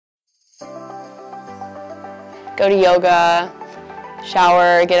go to yoga,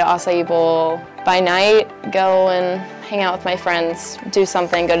 shower, get an acai bowl. By night, go and hang out with my friends, do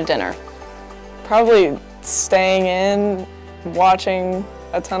something, go to dinner. Probably staying in, watching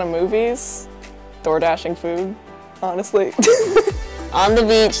a ton of movies, door dashing food, honestly. On the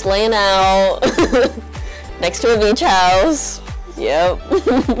beach, laying out, next to a beach house. Yep.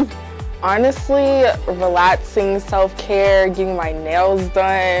 Honestly, relaxing, self-care, getting my nails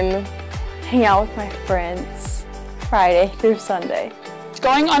done. Hang out with my friends, Friday through Sunday.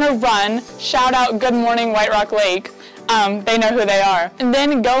 Going on a run, shout out Good Morning White Rock Lake. They know who they are. And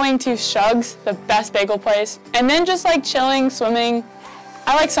then going to Shug's, the best bagel place. And then just like chilling, swimming.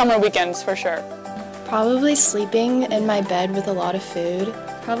 I like summer weekends for sure. Probably sleeping in my bed with a lot of food.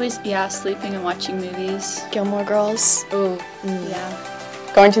 Probably, yeah, sleeping and watching movies. Gilmore Girls. Oh, Yeah.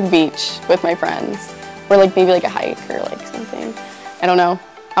 Going to the beach with my friends. Or like maybe like a hike or like something. I don't know,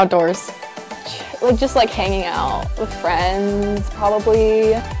 outdoors. Like just like hanging out with friends,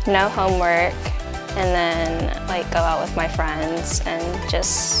 probably. No homework, and then like go out with my friends and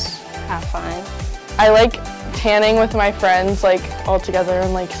just have fun. I like tanning with my friends, like all together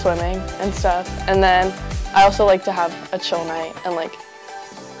and like swimming and stuff. And then I also like to have a chill night and like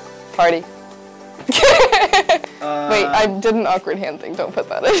party. Wait, I did an awkward hand thing, don't put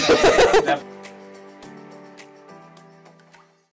that in.